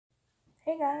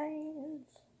Hey guys,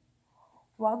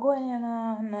 what going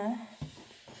on?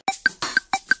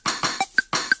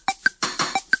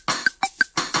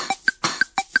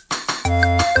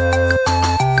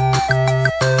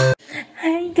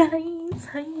 Hi guys.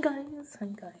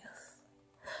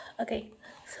 Okay,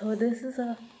 so this is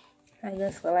a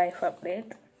life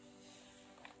update.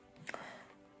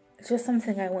 It's just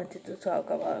something I wanted to talk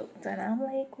about, and I'm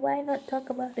like, why not talk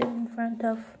about it in front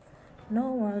of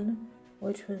no one,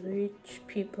 which was rich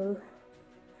people?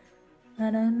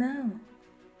 I don't know.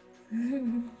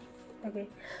 Okay,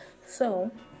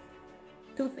 so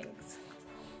two things.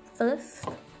 First,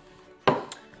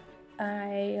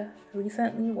 I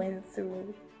recently went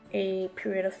through a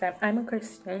period of time. I'm a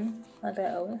Christian, as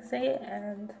I always say,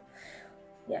 and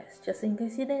yes, just in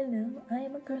case you didn't know, I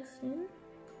am a Christian.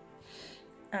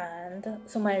 And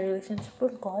so my relationship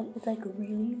with God is like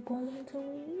really important to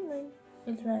me. Like,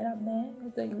 it's right up there.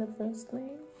 It's like the first thing.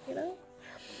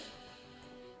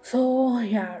 So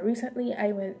yeah, recently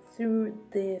I went through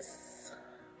this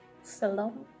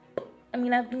slump. I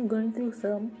mean, I've been going through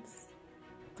slumps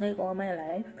like all my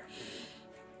life,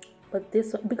 but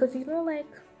this one, because like,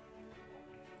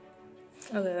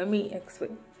 okay, let me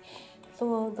explain.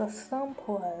 So the slump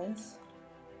was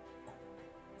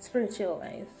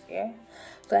spiritualized, yeah.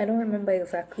 So I don't remember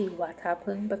exactly what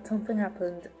happened, but something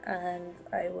happened, and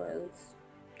I was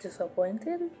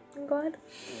disappointed in God.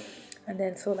 And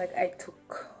then so like I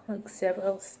took like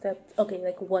several steps, okay,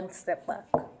 like one step back,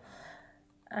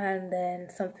 and then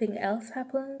something else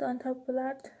happened on top of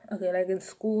that. Okay, like in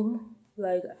school,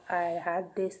 like I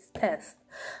had this test,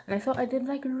 and I thought I did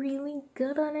like really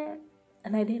good on it,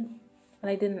 and I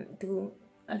didn't do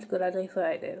as good as I thought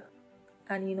I did.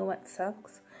 And you know what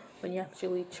sucks? When you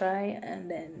actually try and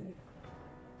then...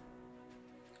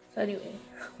 So anyway,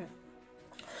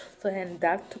 so then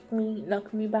that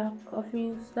knocked me back a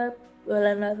few steps, well,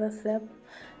 another step,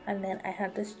 and then I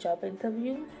had this job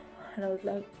interview, and I was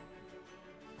like,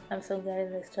 I'm so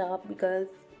getting this job because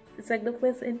it's like the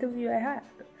first interview I had.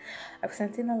 I've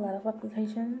sent in a lot of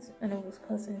applications, and it was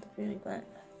first interview again.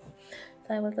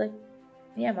 So I was like,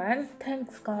 yeah man,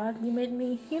 thanks God, you made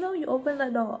me, you opened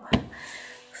the door.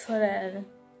 So then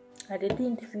I did the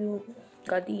interview,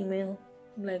 got the email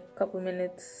like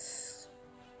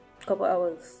couple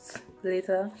hours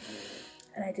later,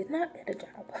 and I did not get a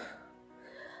job.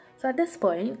 So at this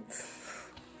point,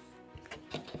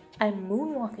 I'm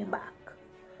moonwalking back.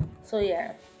 So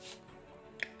yeah,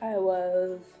 I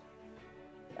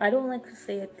don't like to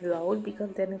say it loud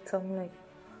because then it sounds like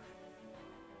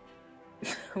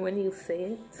when you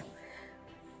say it,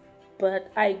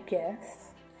 but I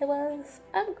guess I was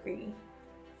angry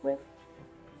with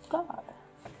God.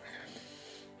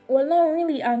 Well, not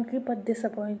really angry, but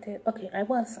disappointed. Okay, I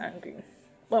was angry,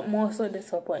 but more so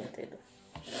disappointed.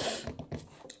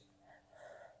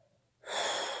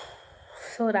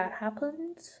 So that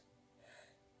happens,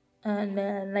 and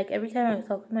then like every time I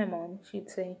talk to my mom, she'd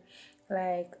say,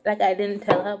 like I didn't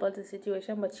tell her about the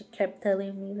situation, but she kept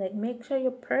telling me like, make sure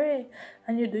you pray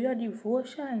and you do your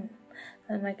devotion.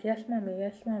 And I'm like, yes, mommy.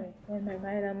 In my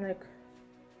mind, I'm like,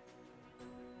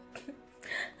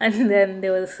 and then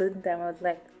there was a certain time I was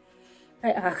like,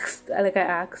 I asked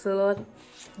the Lord,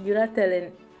 you're not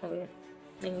telling, okay,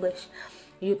 English,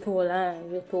 you told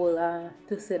her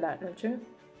to say that, not true?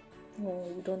 No,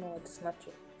 you don't know it's not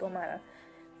true. Don't matter.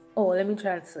 Oh, let me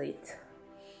translate.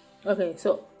 Okay,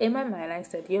 so in my mind, I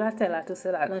said, you not tell her to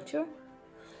say that, not true?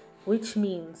 Which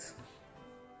means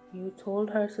you told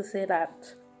her to say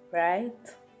that,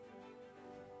 right?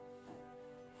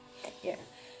 Yeah.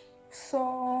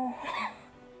 So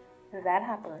that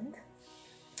happened.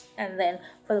 And then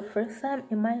for the first time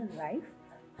in my life,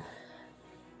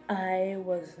 I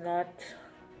was not,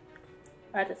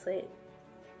 how to say it?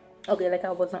 Okay, like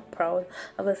I was not proud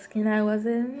of the skin I was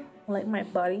in, like my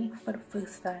body. For the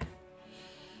first time,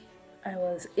 I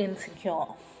was insecure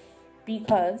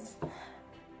because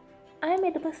I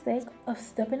made the mistake of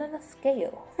stepping on a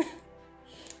scale.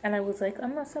 And I was like,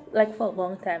 I'm not like for a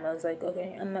long time I was like,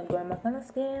 okay, I'm not going back on a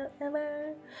scale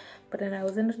ever. But then I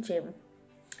was in the gym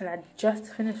and I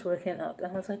just finished working out,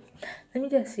 and I was like, let me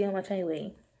just see how much I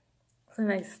weigh. So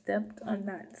then I stepped on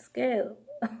that scale.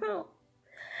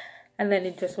 And then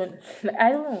it just went,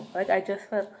 I don't know, like I just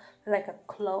felt like a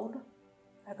cloud,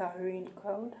 like a rain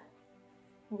cloud.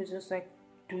 It was just like,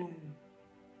 doom.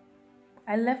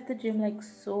 I left the gym like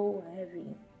so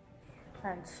heavy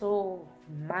and so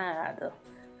mad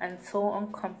and so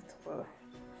uncomfortable.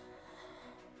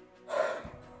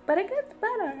 But it gets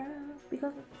better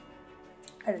because,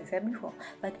 as I said before,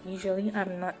 like usually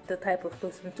I'm not the type of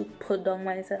person to put down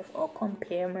myself or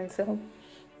compare myself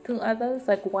to others,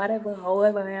 like whatever,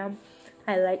 however I am,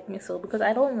 I like myself because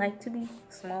I don't like to be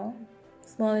small.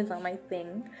 Small is not my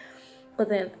thing. But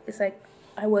then it's like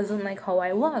I wasn't like how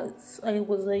I was. I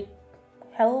was like,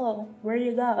 hello, where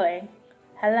you going?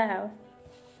 Hello.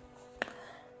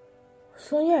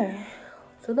 So yeah,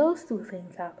 so those two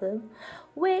things happened,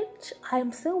 which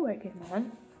I'm still working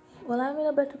on. Well, I'm in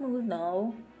a better mood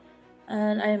now,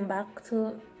 and I'm back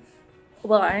to.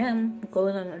 Well, I am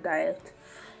going on a diet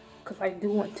because I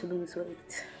do want to lose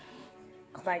weight.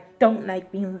 Because I don't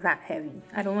like being that heavy.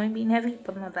 I don't mind being heavy,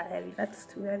 but not that heavy. That's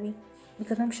too heavy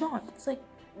because I'm short. It's like,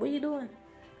 what are you doing?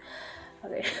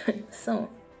 Okay, so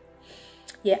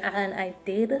yeah, and I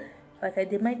did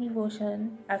my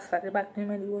devotion. I started back doing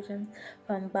my devotion.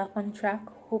 So I'm back on track.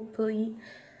 Hopefully,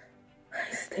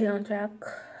 I stay on track.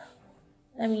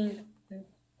 I mean,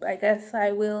 I guess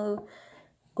I will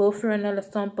go through another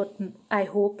stomp, but I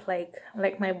hope like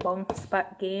my bunk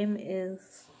spot game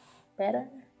is better.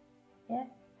 Yeah,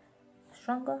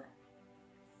 stronger.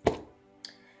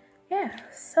 Yeah,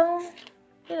 so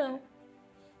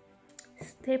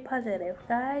stay positive,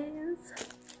 guys.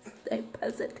 Stay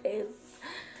positive.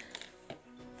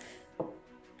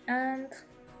 And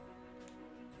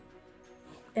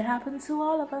it happens to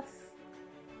all of us.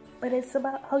 But it's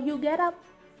about how you get up.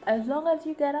 As long as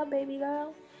you get up, baby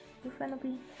girl, you're gonna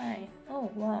be fine.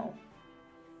 Oh, wow.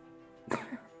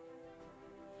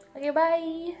 Okay,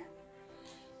 bye.